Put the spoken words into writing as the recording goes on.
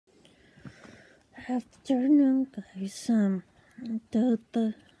Afternoon, guys.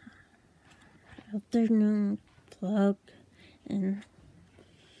 The afternoon vlog, and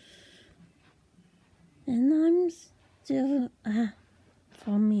I'm still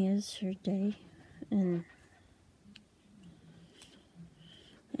from yesterday, and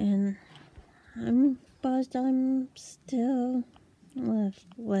and I'm still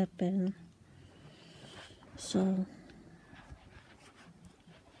living. So,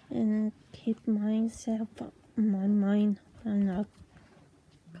 and keep my mind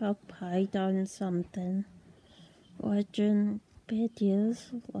occupied on something, watching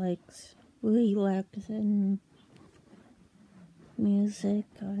videos like relaxing music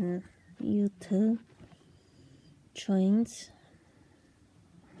on YouTube, trains,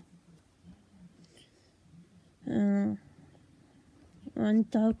 on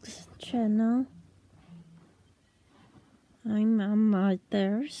Doug's channel. I'm a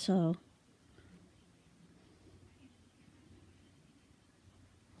mother, so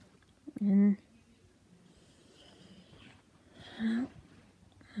and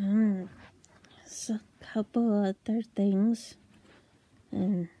a couple other things,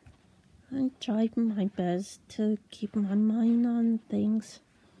 and I try my best to keep my mind on things,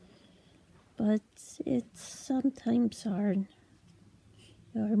 but it's sometimes hard.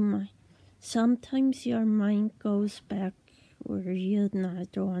 Sometimes your mind goes back where you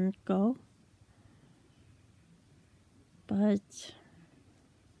not want to go, but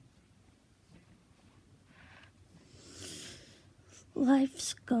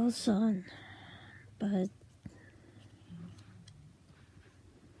life goes on. But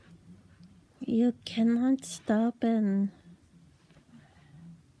you cannot stop and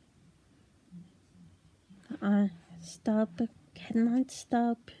cannot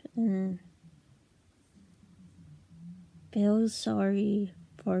stop and feel sorry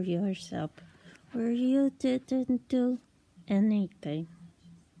for yourself where you didn't do anything.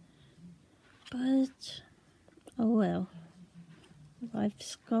 But oh well,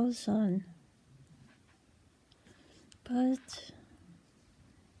 life goes on. But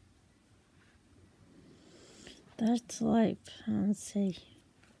that's life, I'll say.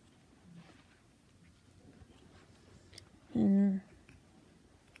 And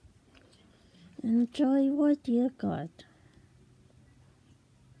enjoy what you got.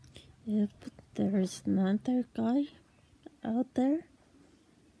 If there's another guy out there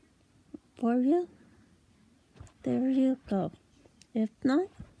for you, there you go. If not,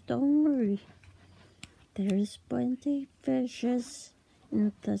 don't worry. There's plenty fishes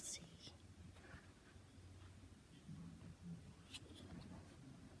in the sea.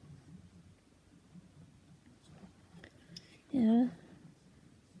 Yeah.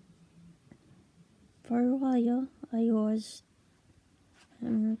 For a while, I was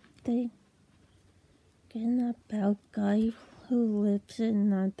thinking about a guy who lives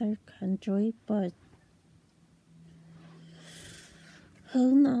in another country, but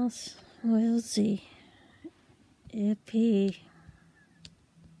who knows? We'll see if he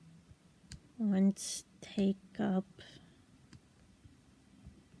wants to take up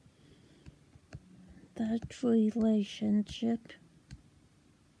that relationship.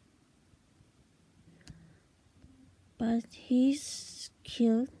 But he's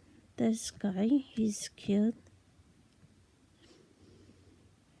cute. This guy, he's cute.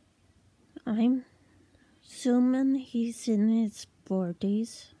 I'm assuming he's in his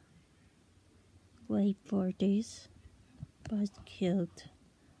 40s, late 40s, but cute.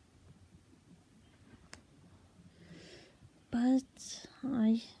 But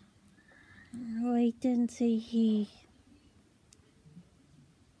I wait and see he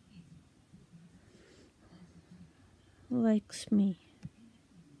likes me.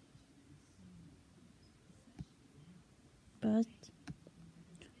 But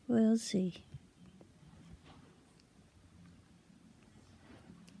we'll see.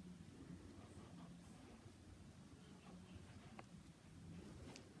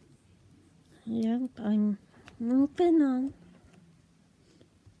 Yep, I'm moving on.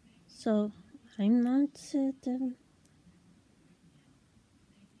 So I'm not sitting.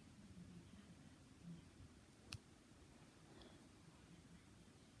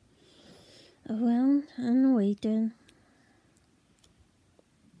 Around and waiting.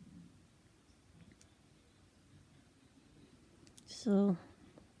 So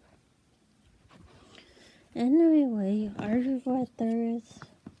anyway, our weather is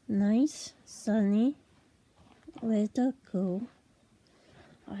nice, sunny, little cool.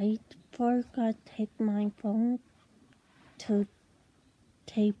 I forgot to take my phone to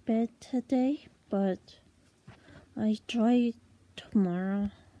tape it today, but I try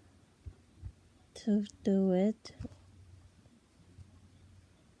tomorrow to do it.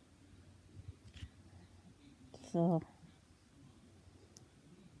 So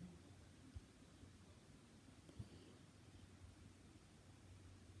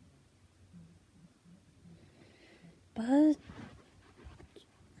but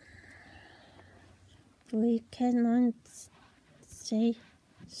we cannot say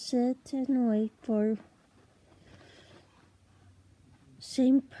sit and wait for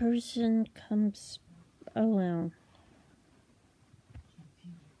same person comes around.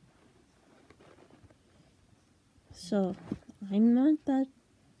 So I'm not that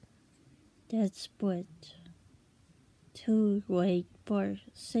desperate to wait for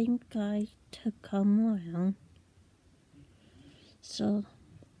same guy to come around. So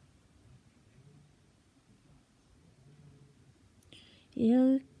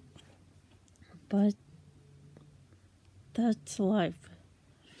yeah, but that's life.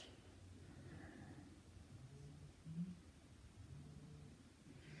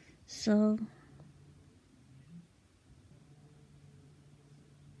 So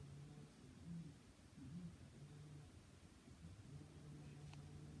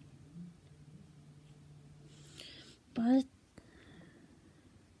but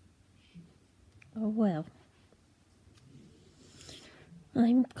oh well.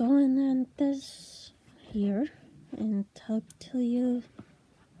 I'm going to end this here and talk to you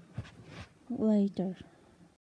later.